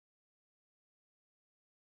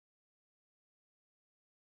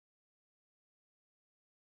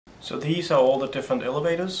So these are all the different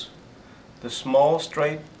elevators. The small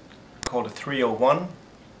straight, called a 301,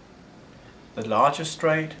 the larger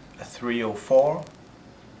straight, a 304,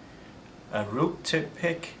 a root tip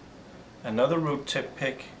pick, another root tip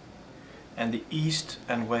pick, and the east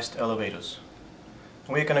and west elevators.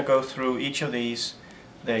 We're going to go through each of these,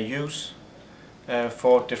 their use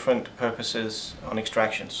for different purposes on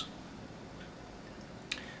extractions.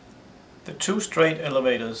 The two straight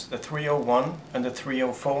elevators, the 301 and the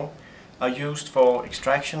 304, are used for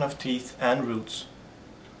extraction of teeth and roots.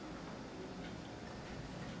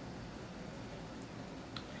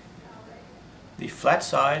 The flat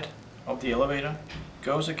side of the elevator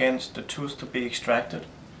goes against the tooth to be extracted,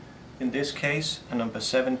 in this case a number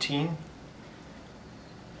 17.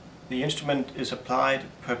 The instrument is applied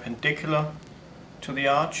perpendicular to the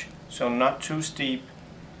arch, so not too steep,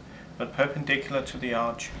 but perpendicular to the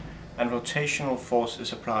arch, and rotational force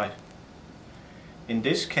is applied. In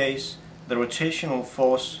this case, the rotational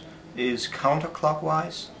force is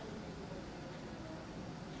counterclockwise,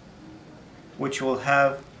 which will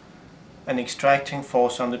have an extracting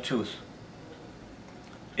force on the tooth.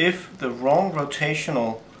 If the wrong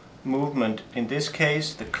rotational movement, in this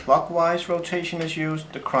case the clockwise rotation, is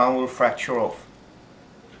used, the crown will fracture off.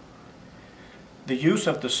 The use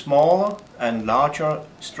of the smaller and larger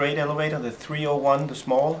straight elevator, the 301 the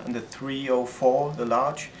small and the 304 the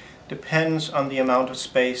large, depends on the amount of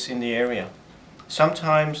space in the area.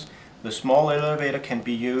 Sometimes the small elevator can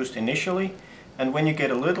be used initially, and when you get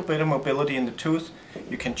a little bit of mobility in the tooth,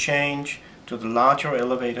 you can change to the larger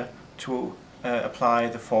elevator to apply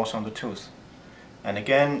the force on the tooth. And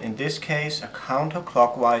again, in this case, a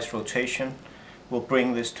counterclockwise rotation will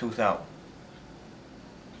bring this tooth out.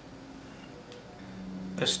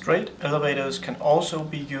 The straight elevators can also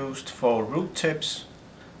be used for root tips,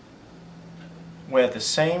 where the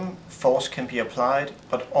same force can be applied,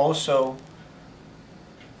 but also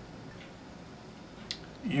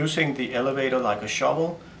using the elevator like a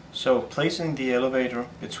shovel, so placing the elevator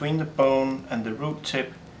between the bone and the root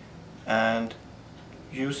tip and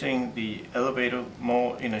using the elevator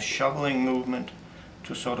more in a shoveling movement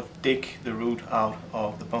to sort of dig the root out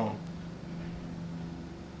of the bone.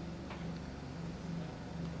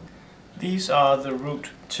 These are the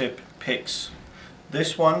root tip picks.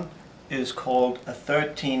 This one is called a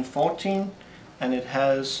 1314, and it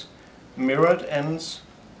has mirrored ends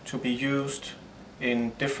to be used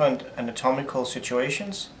in different anatomical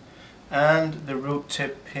situations, and the root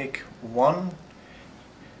tip pick 1.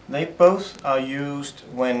 They both are used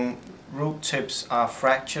when root tips are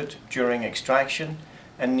fractured during extraction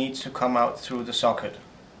and need to come out through the socket.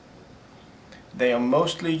 They are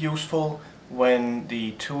mostly useful when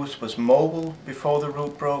the tooth was mobile before the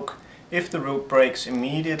root broke. If the root breaks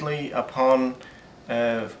immediately upon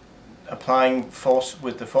applying force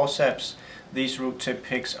with the forceps, these root tip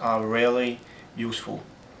picks are rarely useful.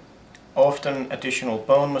 Often additional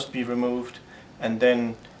bone must be removed, and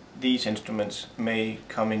then these instruments may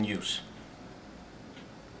come in use.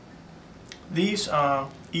 These are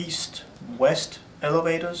east-west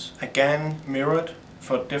elevators, again mirrored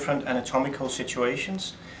for different anatomical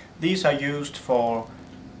situations. These are used for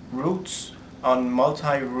roots on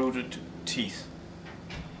multi-rooted teeth.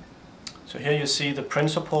 So here you see the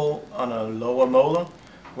principle on a lower molar,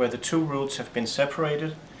 where the two roots have been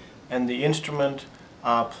separated, and the instrument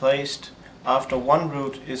are placed after one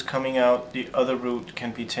root is coming out. The other root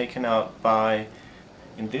can be taken out by,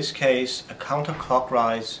 in this case, a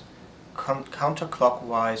counterclockwise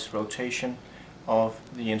rotation of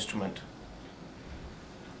the instrument.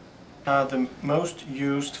 The most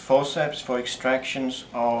used forceps for extractions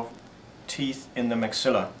of teeth in the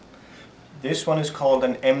maxilla. This one is called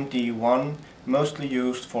an MD1, mostly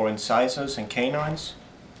used for incisors and canines.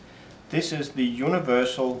 This is the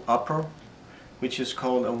universal upper, which is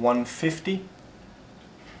called a 150.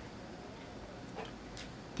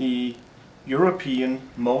 The European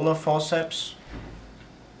molar forceps,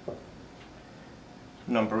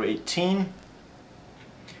 number 18.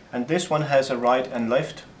 And this one has a right and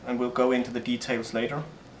left, and we'll go into the details later.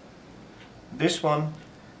 This one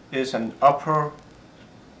is an upper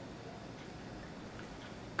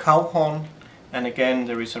cow horn, and again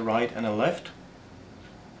there is a right and a left.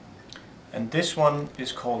 And this one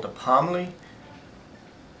is called a palmley,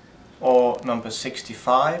 or number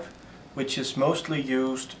 65, which is mostly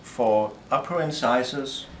used for upper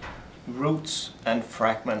incisors, roots and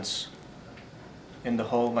fragments in the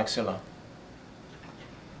whole maxilla.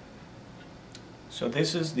 So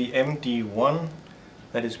this is the MD1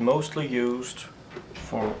 that is mostly used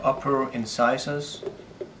for upper incisors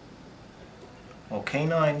or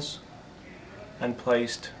canines, and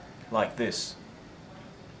placed like this.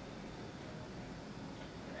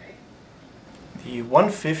 The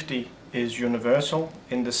 150 is universal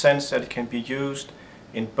in the sense that it can be used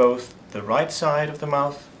in both the right side of the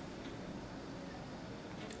mouth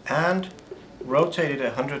and rotated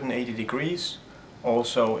 180 degrees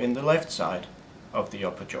also in the left side of the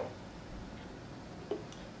upper jaw.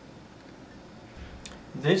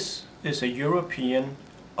 This is a European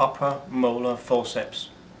upper molar forceps.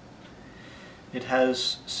 It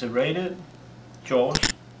has serrated jaws,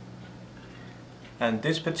 and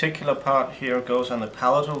this particular part here goes on the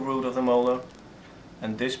palatal root of the molar,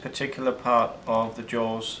 and this particular part of the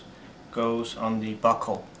jaws goes on the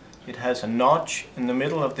buccal. It has a notch in the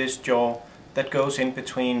middle of this jaw that goes in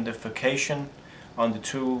between the furcation on the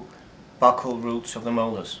two buccal roots of the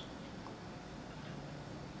molars.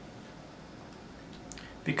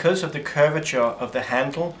 Because of the curvature of the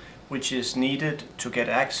handle, which is needed to get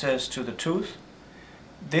access to the tooth,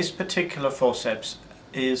 this particular forceps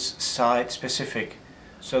is side specific.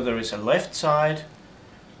 So there is a left side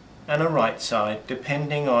and a right side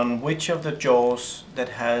depending on which of the jaws that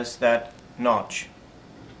has that notch.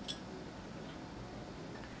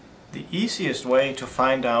 The easiest way to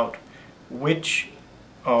find out which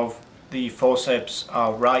of the forceps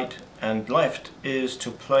are right and left is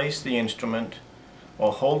to place the instrument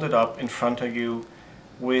or hold it up in front of you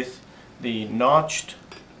with the notched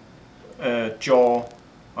jaw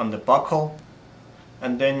on the buccal,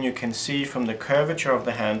 and then you can see from the curvature of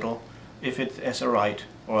the handle if it is a right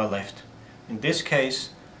or a left. In this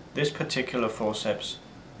case, this particular forceps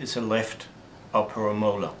is a left upper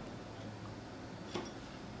molar.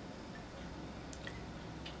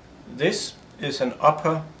 This is an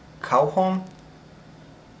upper cow horn,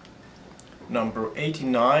 number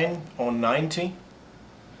 89 or 90.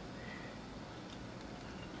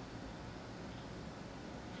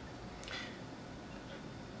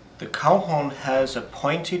 The cow horn has a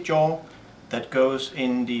pointy jaw that goes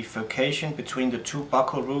in the furcation between the two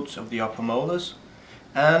buccal roots of the upper molars,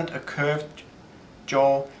 and a curved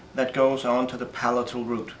jaw that goes onto the palatal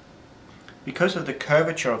root. Because of the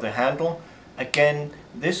curvature of the handle, again,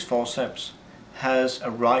 this forceps has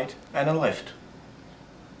a right and a left.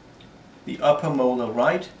 The upper molar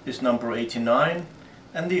right is number 89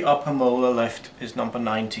 and the upper molar left is number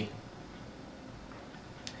 90.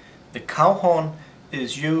 The cow horn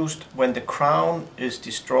is used when the crown is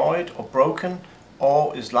destroyed or broken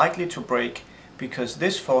or is likely to break, because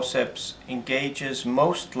this forceps engages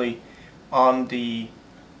mostly on the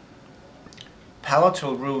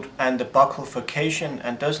palatal root and the buccal furcation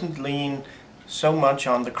and doesn't lean so much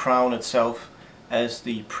on the crown itself as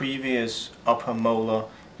the previous upper molar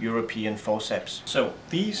European forceps. So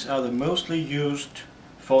these are the mostly used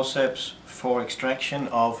forceps for extraction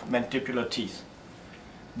of mandibular teeth.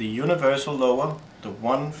 The universal lower, the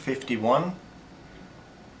 151,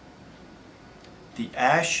 the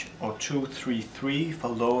Ash or 233 for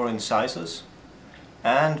lower incisors,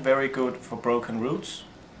 and very good for broken roots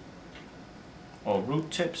or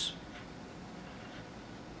root tips.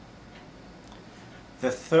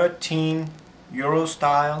 The 13 Euro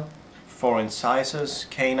style for incisors,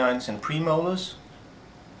 canines and premolars.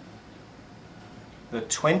 The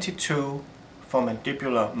 22 for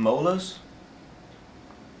mandibular molars.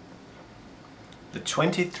 The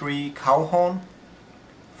 23 cow horn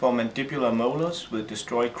for mandibular molars with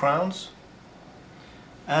destroyed crowns,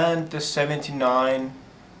 and the 79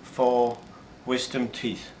 for wisdom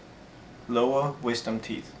teeth, lower wisdom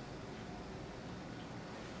teeth.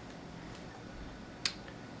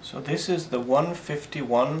 So this is the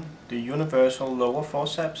 151, the universal lower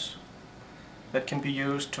forceps that can be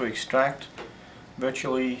used to extract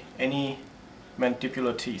virtually any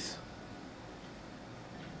mandibular teeth.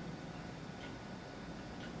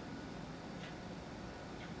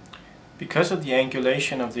 Because of the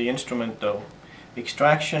angulation of the instrument though,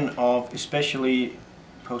 extraction of especially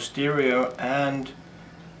posterior and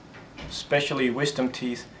especially wisdom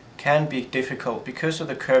teeth can be difficult because of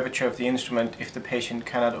the curvature of the instrument if the patient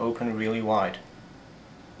cannot open really wide.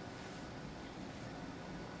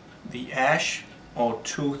 The Ash or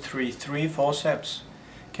 233 forceps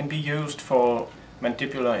can be used for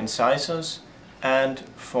mandibular incisors and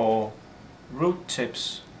for root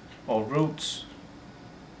tips or roots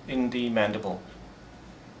in the mandible.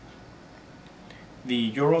 The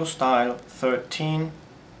Euro style 13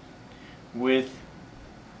 with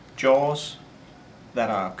jaws that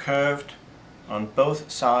are curved on both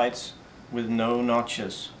sides with no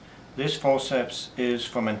notches. This forceps is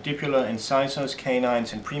for mandibular incisors,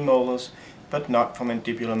 canines and premolars, but not for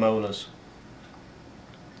mandibular molars.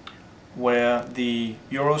 Where the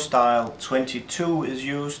Euro style 22 is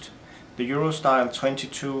used, the Euro style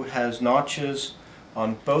 22 has notches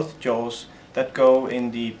on both jaws that go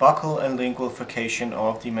in the buccal and lingual furcation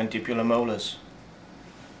of the mandibular molars.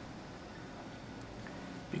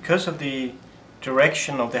 Because of the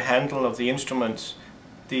direction of the handle of the instruments,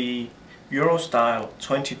 the Eurostyle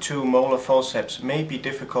 22 molar forceps may be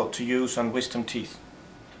difficult to use on wisdom teeth,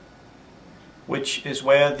 which is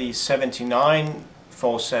where the 79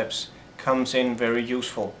 forceps comes in very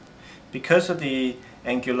useful. Because of the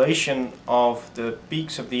angulation of the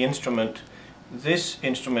beaks of the instrument, this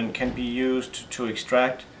instrument can be used to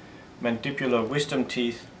extract mandibular wisdom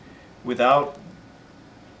teeth without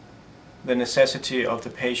the necessity of the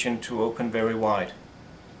patient to open very wide.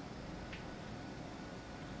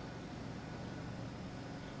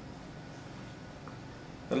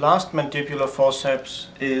 The last mandibular forceps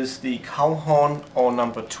is the Cowhorn, or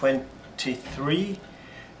number 23,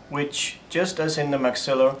 which, just as in the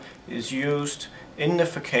maxilla, is used in the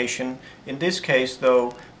furcation. In this case,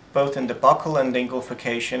 though, both in the buccal and lingual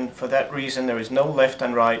furcation. For that reason, there is no left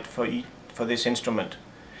and right for this instrument.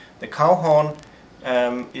 The Cowhorn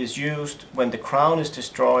is used when the crown is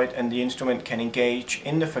destroyed and the instrument can engage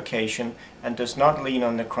in the furcation and does not lean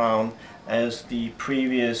on the crown as the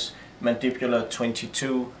previous mandibular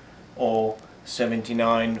 22 or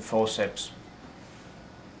 79 forceps.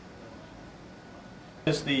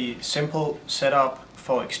 This is the simple setup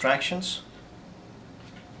for extractions.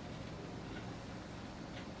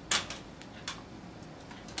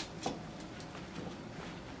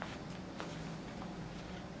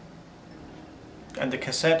 And the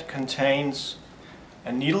cassette contains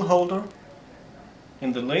a needle holder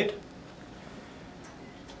in the lid,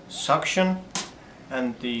 suction,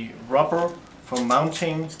 and the rubber for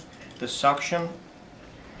mounting the suction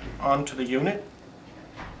onto the unit,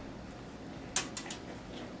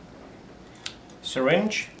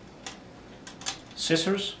 syringe,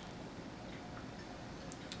 scissors,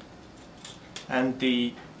 and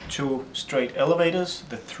the two straight elevators,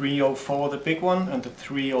 the 304 the big one and the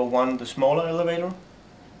 301 the smaller elevator,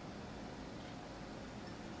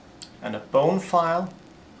 and a bone file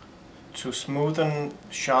to smoothen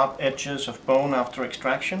sharp edges of bone after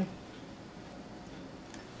extraction,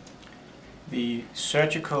 the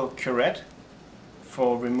surgical curette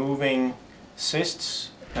for removing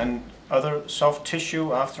cysts and other soft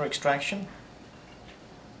tissue after extraction,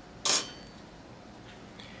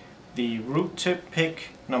 the root tip pick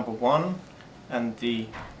number 1 and the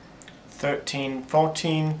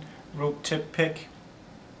 13-14 root tip pick,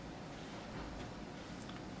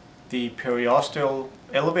 the periosteal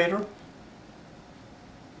elevator,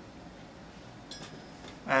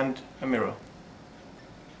 and a mirror.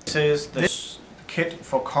 This is the kit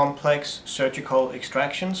for complex surgical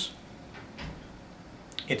extractions.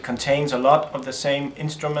 It contains a lot of the same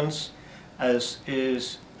instruments as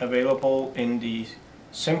is available in the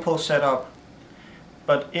simple setup,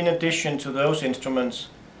 but in addition to those instruments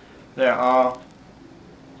there are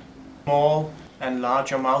small and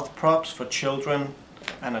larger mouth props for children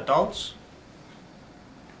and adults,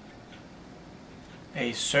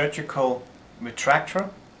 a surgical retractor,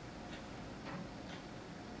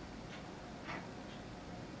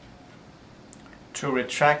 to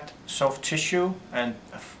retract soft tissue and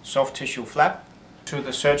a soft tissue flap, to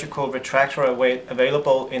the surgical retractor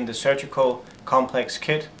available in the surgical complex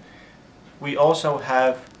kit. We also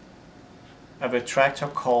have a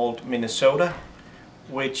retractor called Minnesota,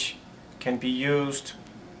 which can be used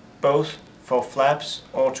both for flaps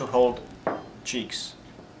or to hold cheeks.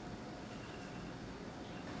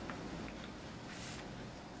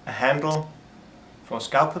 A handle for a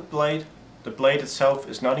scalpel blade. The blade itself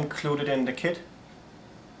is not included in the kit.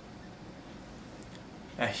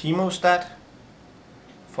 A hemostat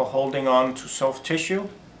for holding on to soft tissue,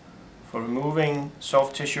 for removing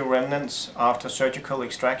soft tissue remnants after surgical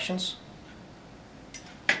extractions,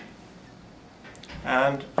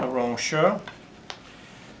 and a rongeur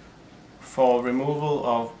for removal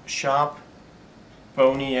of sharp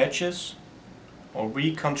bony edges or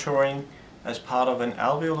recontouring as part of an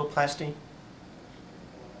alveoloplasty.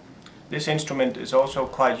 This instrument is also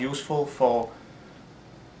quite useful for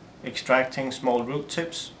extracting small root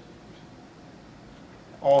tips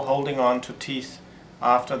or holding on to teeth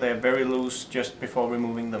after they're very loose just before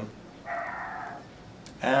removing them.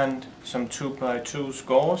 And some 2x2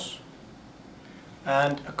 gauze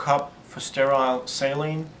and a cup for sterile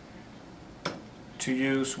saline to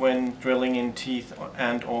use when drilling in teeth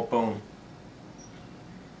and or bone.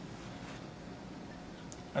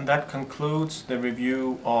 And that concludes the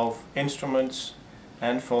review of instruments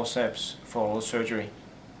and forceps for oral surgery.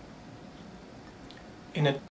 In